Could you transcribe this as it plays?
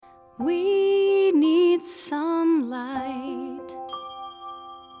We need sunlight.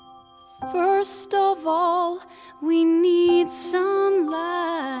 First of all, we need sunlight.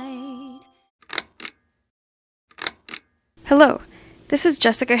 Hello, this is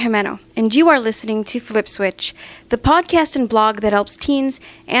Jessica Jimeno, and you are listening to Flip Switch, the podcast and blog that helps teens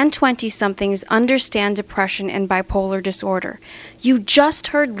and 20-somethings understand depression and bipolar disorder. You just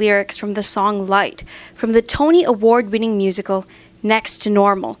heard lyrics from the song Light from the Tony Award-winning musical Next to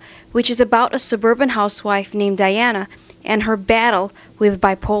Normal, which is about a suburban housewife named Diana and her battle with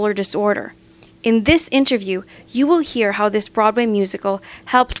bipolar disorder. In this interview, you will hear how this Broadway musical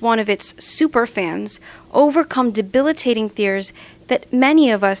helped one of its super fans overcome debilitating fears that many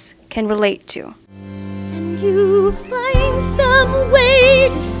of us can relate to. And you find some way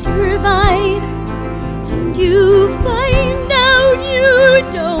to survive. And you find out you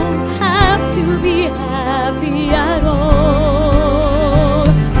don't have to be happy at all.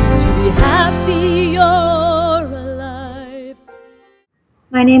 To be happy, you're alive.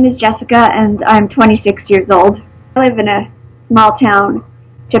 My name is Jessica, and I'm 26 years old. I live in a small town,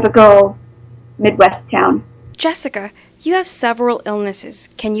 typical Midwest town. Jessica, you have several illnesses.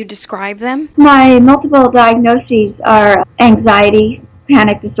 Can you describe them? My multiple diagnoses are anxiety,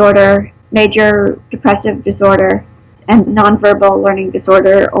 panic disorder, major depressive disorder, and nonverbal learning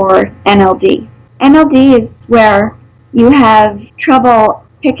disorder, or NLD. NLD is where you have trouble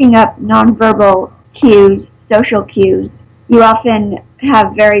picking up nonverbal cues, social cues. You often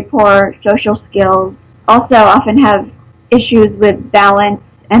have very poor social skills, also often have issues with balance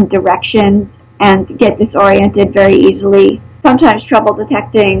and directions, and get disoriented very easily. Sometimes trouble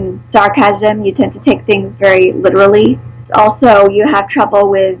detecting sarcasm. You tend to take things very literally. Also, you have trouble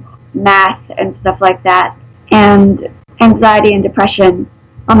with math and stuff like that. And anxiety and depression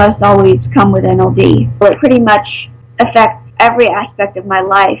almost always come with NLD. It pretty much affects every aspect of my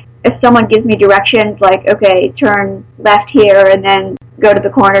life. If someone gives me directions like, okay, turn left here and then go to the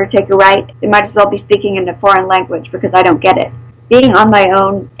corner, take a right, they might as well be speaking in a foreign language because I don't get it. Being on my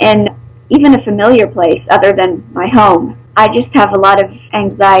own in even a familiar place other than my home, I just have a lot of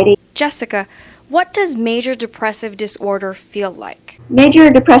anxiety. Jessica, what does major depressive disorder feel like? Major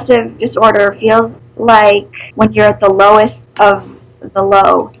depressive disorder feels like when you're at the lowest of the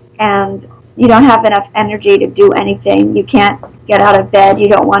low and you don't have enough energy to do anything. You can't get out of bed. You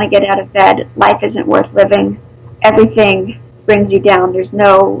don't want to get out of bed. Life isn't worth living. Everything brings you down. There's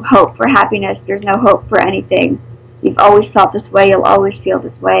no hope for happiness. There's no hope for anything. You've always felt this way. You'll always feel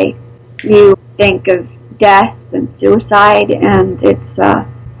this way. You think of death and suicide, and it's a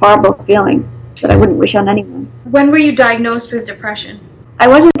horrible feeling that I wouldn't wish on anyone. When were you diagnosed with depression? I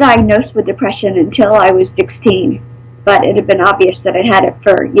wasn't diagnosed with depression until I was 16, but it had been obvious that I had it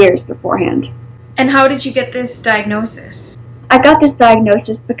for years beforehand. And how did you get this diagnosis? I got this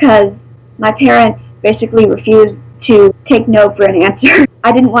diagnosis because my parents basically refused to take no for an answer.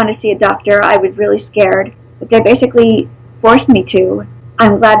 I didn't want to see a doctor. I was really scared, but they basically forced me to.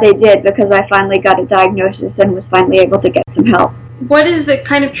 I'm glad they did because I finally got a diagnosis and was finally able to get some help. What is the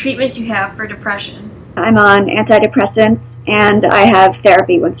kind of treatment you have for depression? I'm on antidepressants and I have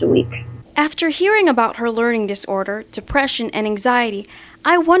therapy once a week. After hearing about her learning disorder, depression, and anxiety,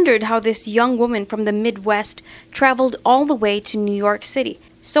 I wondered how this young woman from the Midwest traveled all the way to New York City.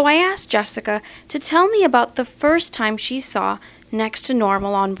 So I asked Jessica to tell me about the first time she saw Next to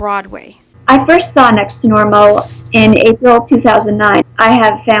Normal on Broadway. I first saw Next to Normal in April 2009. I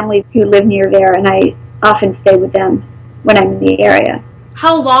have family who live near there, and I often stay with them when I'm in the area.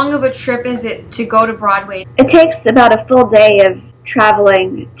 How long of a trip is it to go to Broadway? It takes about a full day of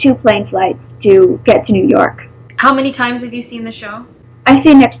traveling 2 plane flights to get to New York. How many times have you seen the show? I've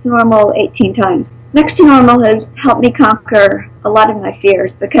seen Next to Normal 18 times. Next to Normal has helped me conquer a lot of my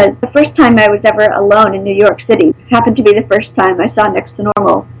fears because the first time I was ever alone in New York City happened to be the first time I saw Next to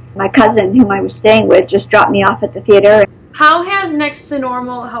Normal. My cousin, whom I was staying with, just dropped me off at the theater. How has Next to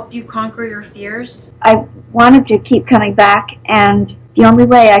Normal helped you conquer your fears? I wanted to keep coming back, and the only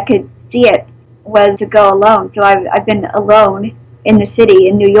way I could see it was to go alone. So I've been alone in the city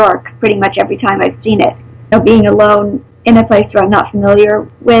in New York pretty much every time I've seen it. You know, being alone in a place where I'm not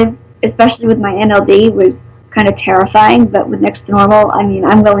familiar with, especially with my NLD, was kind of terrifying. But with Next to Normal, I mean,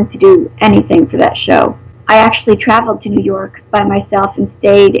 I'm willing to do anything for that show. I actually traveled to New York by myself and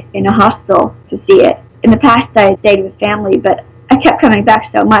stayed in a hostel to see it. In the past, I had stayed with family, but I kept coming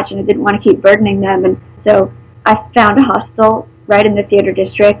back so much, and I didn't want to keep burdening them. And so I found a hostel right in the theater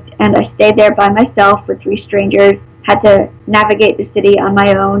district, and I stayed there by myself with 3 strangers, had to navigate the city on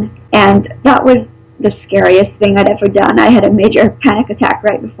my own, and that was the scariest thing I'd ever done. I had a major panic attack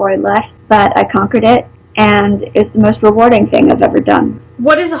right before I left, but I conquered it, and it's the most rewarding thing I've ever done.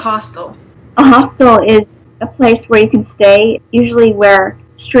 What is a hostel? A hostel is a place where you can stay, usually where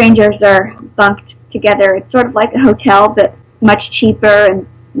strangers are bunked together. It's sort of like a hotel, but much cheaper and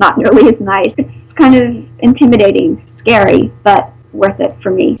not nearly as nice. It's kind of intimidating, scary, but worth it for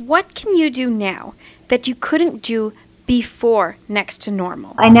me. What can you do now that you couldn't do before Next to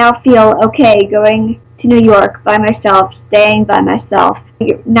Normal? I now feel okay going to New York by myself, staying by myself,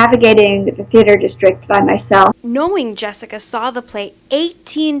 navigating the theater district by myself. Knowing Jessica saw the play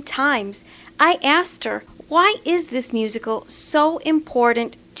 18 times, I asked her, why is this musical so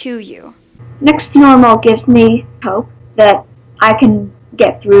important to you? Next to Normal gives me hope that I can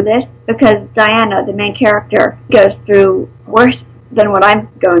get through this, because Diana, the main character, goes through worse than what I'm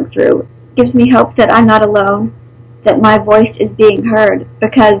going through. It gives me hope that I'm not alone, that my voice is being heard,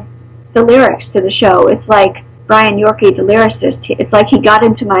 because the lyrics to the show, it's like Brian Yorkie, the lyricist, it's like he got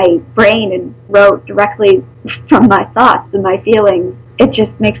into my brain and wrote directly from my thoughts and my feelings. It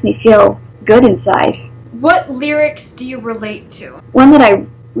just makes me feel good inside. What lyrics do you relate to? One that I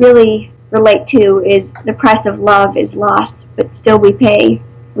really relate to is "The price of love is lost, but still we pay,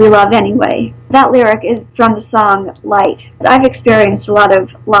 we love anyway." That lyric is from the song Light. I've experienced a lot of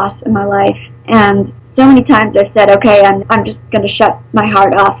loss in my life, and so many times I've said, okay, I'm just going to shut my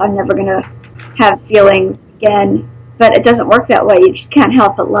heart off. I'm never going to have feelings again. But it doesn't work that way. You just can't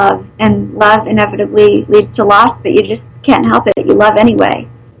help but love. And love inevitably leads to loss, but you just can't help it. You love anyway.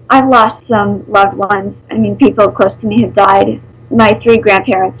 I've lost some loved ones. I mean, people close to me have died. My 3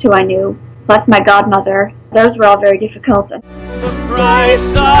 grandparents who I knew, plus my godmother. Those were all very difficult. The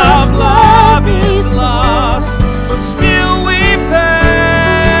price of love is lost, but still we pay.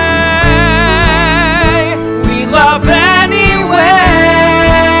 We love anyway.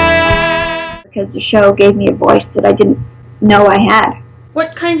 Because the show gave me a voice that I didn't know I had.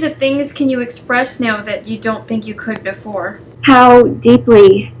 What kinds of things can you express now that you don't think you could before? How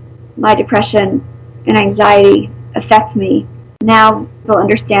deeply my depression and anxiety affect me. Now people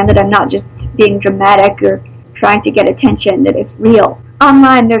understand that I'm not just being dramatic or trying to get attention, that it's real.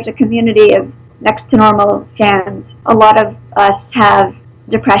 Online there's a community of Next to Normal fans. A lot of us have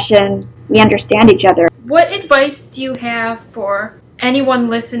depression. We understand each other. What advice do you have for anyone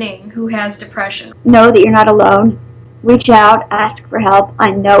listening who has depression? Know that you're not alone. Reach out, ask for help.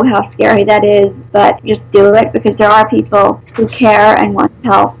 I know how scary that is, but just do it, because there are people who care and want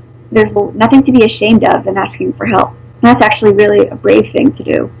help. There's nothing to be ashamed of in asking for help. And that's actually really a brave thing to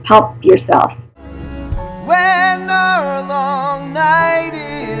do. Help yourself. When our long night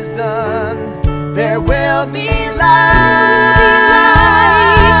is done, there will be light.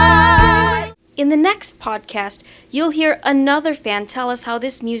 In the next podcast, you'll hear another fan tell us how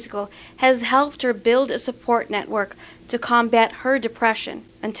this musical has helped her build a support network to combat her depression.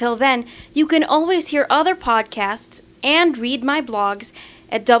 Until then, you can always hear other podcasts and read my blogs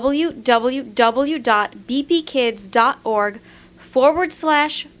at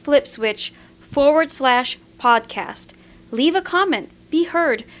www.bpkids.org/flipswitch/podcast. Leave a comment, be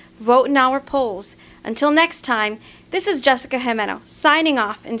heard, vote in our polls. Until next time, this is Jessica Jimeno signing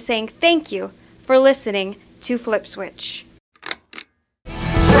off and saying thank you for listening to Flip Switch.